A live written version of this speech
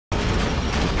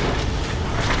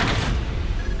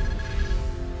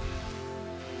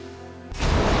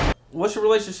What's your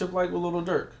relationship like with Lil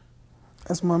Durk?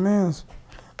 That's my man's.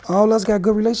 All us got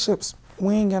good relationships.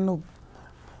 We ain't got no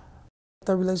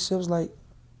other relationships like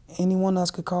anyone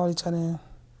else could call each other and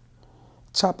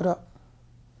chop it up.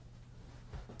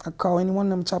 I call any one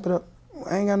of them, chop it up.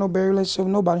 I ain't got no bad relationship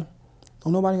with nobody.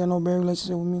 Don't nobody got no bad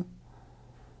relationship with me.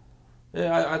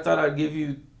 Yeah, I thought I'd give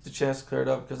you the chance to clear it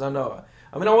up because I know.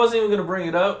 I mean, I wasn't even gonna bring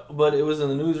it up, but it was in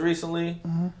the news recently,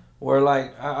 where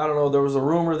like I don't know, there was a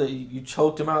rumor that you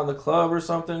choked him out in the club or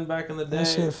something back in the day. That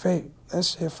shit fake. That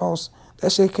shit false.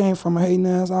 That shit came from a hating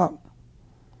ass op.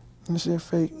 That shit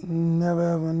fake.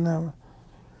 Never ever never.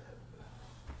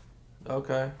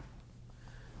 Okay.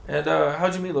 And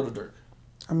how'd you meet Lil Durk?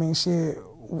 I mean, shit.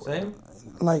 Same.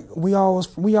 Like we all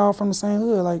from the same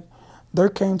hood. Like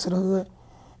Durk came to the hood,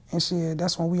 and shit.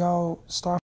 That's when we all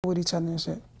started with each other and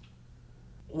shit.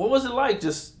 What was it like,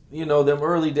 just them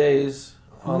early days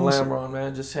on Lamron,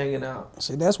 man, just hanging out?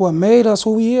 Shit, that's what made us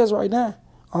who we is right now.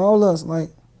 All us,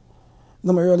 like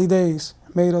them early days,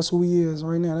 made us who we is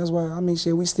right now. That's why I mean,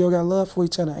 shit, we still got love for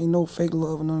each other. Ain't no fake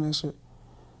love or none of that shit.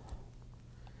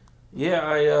 Yeah,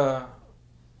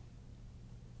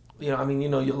 I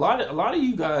mean, a lot of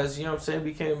you guys, what I'm saying,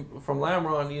 became from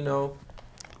Lamron,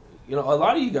 a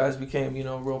lot of you guys became,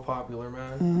 real popular,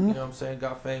 man. You know what I'm saying,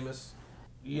 got famous.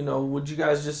 Would you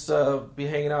guys just be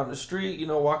hanging out in the street,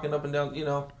 walking up and down,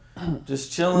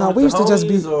 just chilling No, with we the used to just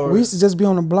be homies, or we used to just be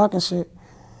on the block and shit.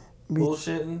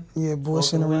 bullshitting? Yeah, bullshitting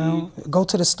smoking around. Go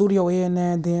to the studio every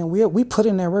now and then. We put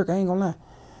in that work, I ain't gonna lie.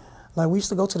 Like we used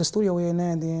to go to the studio every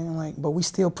now and then, like, but we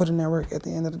still put in that work at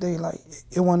the end of the day. Like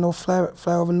it wasn't no fly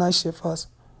overnight shit for us.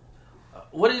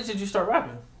 What age did you start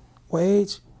rapping? What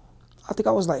age? I think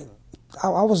I was like I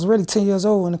was really 10 years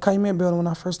old in the Capone building when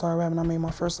I first started rapping. I made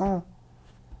my first song.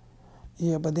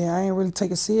 Yeah, but then I ain't really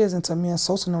take it serious until me and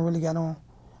Sosa done really got on.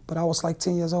 But I was like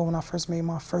 10 years old when I first made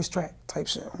my first track type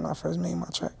shit, when I first made my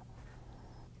track.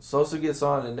 Sosa gets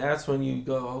on, and that's when you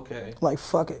go, okay. Like,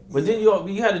 fuck it. But then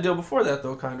you had a deal before that,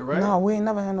 though, kind of, right? No, we ain't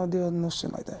never had no deal, no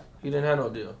shit like that. You didn't have no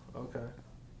deal. Okay.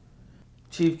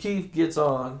 Chief Keef gets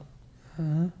on,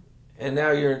 and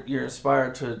now you're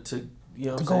inspired to to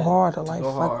go hard, to like,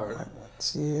 go fuck, hard. Like,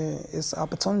 yeah, it's an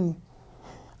opportunity.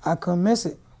 I couldn't miss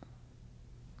it.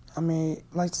 I mean,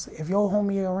 like, if your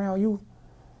homie around you,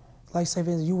 like, say, for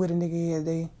instance, you with a nigga every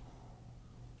day,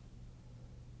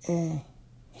 and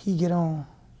he get on.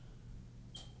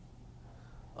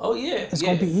 Oh, yeah. It's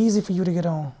gonna be easy for you to get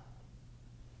on.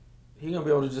 He gonna be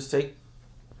able to just take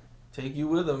you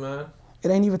with him, man. It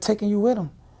ain't even taking you with him.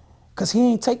 Cause he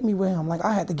ain't take me with him. Like,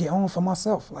 I had to get on for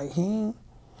myself. Like,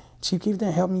 Chief Keef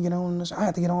didn't help me get on. I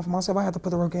had to get on for myself. I had to put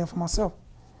the work in for myself.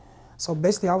 So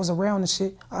basically, I was around the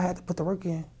shit. I had to put the work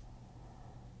in.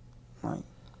 Like,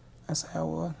 that's how it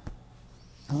was.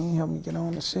 He ain't help me get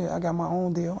on the shit. I got my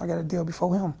own deal. I got a deal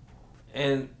before him.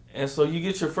 And so you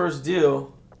get your first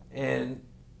deal, and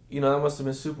that must have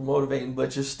been super motivating.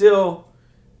 But you're still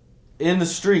in the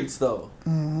streets, though.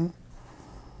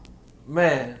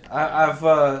 Man,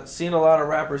 I've seen a lot of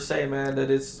rappers say, man, that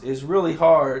it's really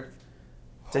hard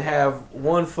to have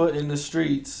one foot in the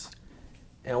streets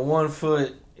and one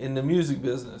foot in the music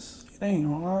business. It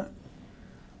ain't hard.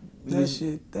 That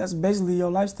shit, that's basically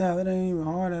your lifestyle. It ain't even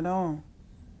hard at all.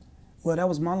 Well, that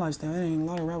was my lifestyle. It ain't a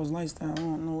lot of rappers' lifestyle. I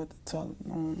don't know what to tell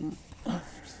them.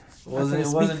 It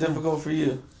wasn't difficult for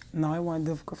you? No, it wasn't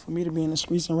difficult for me to be in the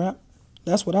streets and rap.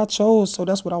 That's what I chose, so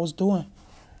that's what I was doing.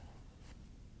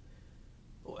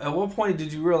 At what point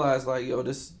did you realize, like, yo,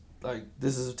 this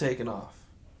is taking off?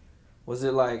 Was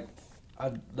it like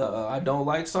I Don't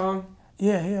Like song?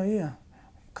 Yeah.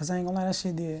 Cause I ain't gonna lie, that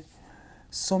shit did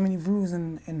so many views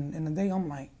in the day. I'm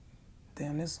like,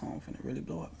 damn, this song finna really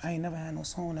blow up. I ain't never had no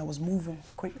song that was moving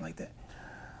quick like that.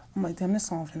 I'm like, damn, this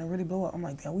song finna really blow up. I'm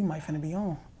like, damn, we might finna be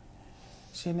on.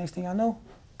 Shit, next thing I know,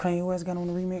 Kanye West got on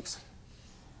the remix.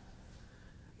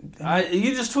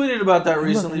 You just tweeted about that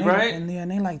recently, right? And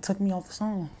they like took me off the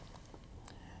song.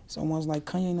 So once like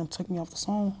Kanye and them took me off the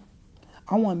song,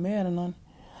 I wasn't mad or nothing.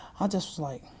 I just was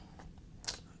like,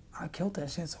 I killed that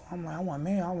shit. So I'm like, I wasn't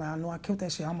mad. I'm like, I know I killed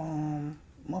that shit.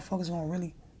 Motherfuckers gonna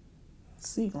really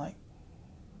see, like,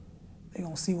 they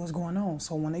gonna see what's going on.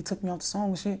 So when they took me off the song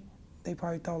and shit, they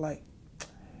probably thought like,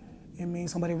 it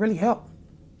means somebody really helped.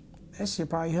 That shit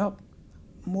probably helped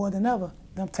more than ever,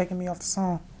 them taking me off the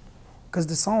song. Cause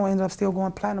the song ended up still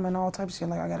going platinum and all type of shit.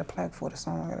 Like, I got a plaque for the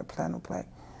song. I got a platinum plaque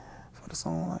for the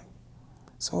song. Like,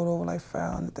 sold over like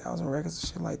 500,000 records and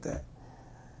shit like that.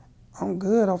 I'm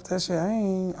good off that shit.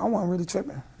 I wasn't really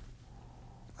tripping.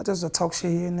 I just talk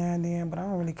shit here and there and then, but I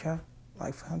don't really care.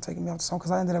 Like, for him taking me off the song,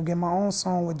 cause I ended up getting my own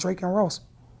song with Drake and Ross.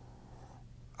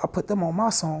 I put them on my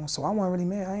song, so I wasn't really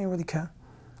mad. I ain't really care.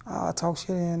 I talk shit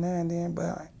here and there and then,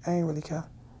 but I ain't really care.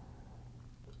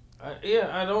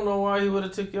 I don't know why he would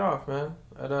have took you off, man.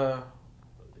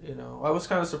 You know, I was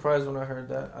kind of surprised when I heard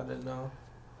that. I didn't know.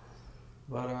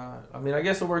 But, I mean, I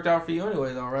guess it worked out for you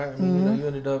anyway, though, right? I mean, you know, you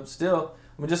ended up still,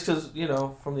 I mean, just because, you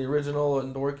know, from the original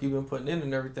and the work you've been putting in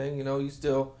and everything, you know, you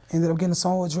still... Ended up getting a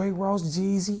song with Drake, Ross,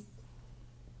 Jeezy,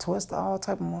 Twista, all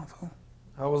type of motherfuckers.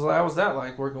 How was that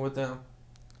like, working with them?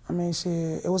 I mean,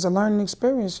 shit, it was a learning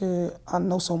experience. Shit, I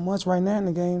know so much right now in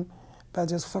the game by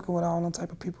just fucking with all them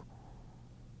type of people.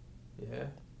 Yeah.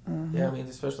 Yeah, I mean,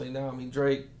 especially now. I mean,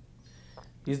 Drake,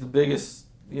 he's the biggest,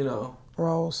 you know...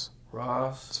 Ross,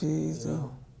 Jeezy, you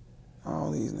know.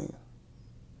 all these niggas.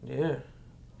 Yeah.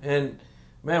 And,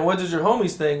 man, what did your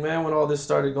homies think, man, when all this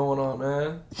started going on,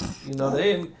 man? You know, they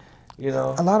didn't, you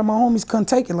know. A lot of my homies couldn't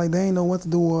take it. Like, they ain't know what to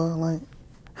do or, like,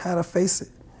 how to face it.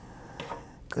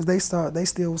 Because they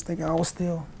still was thinking I was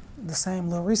still the same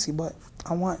little Reese, but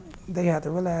they had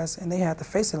to realize and they had to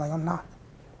face it like I'm not.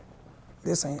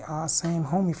 This ain't our same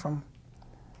homie from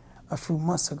a few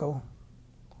months ago.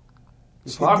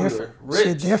 Shit popular, different.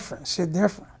 rich.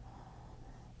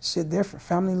 Shit different.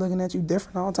 Family looking at you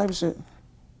different, all type of shit.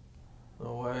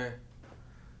 No way.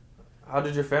 How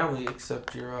did your family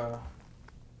accept your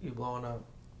you blowing up?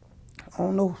 I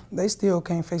don't know. They still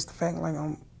can't face the fact like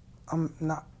I'm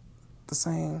not the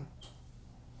same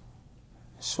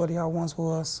shorty I once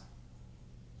was.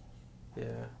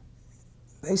 Yeah.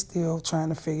 They still trying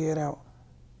to figure it out.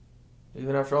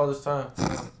 Even after all this time.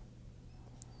 Man,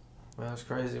 that's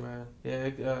crazy, man.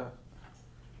 Yeah,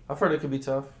 I've heard it could be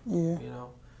tough. Yeah. You know,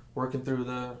 working through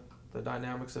the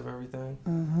dynamics of everything.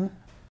 Mm-hmm.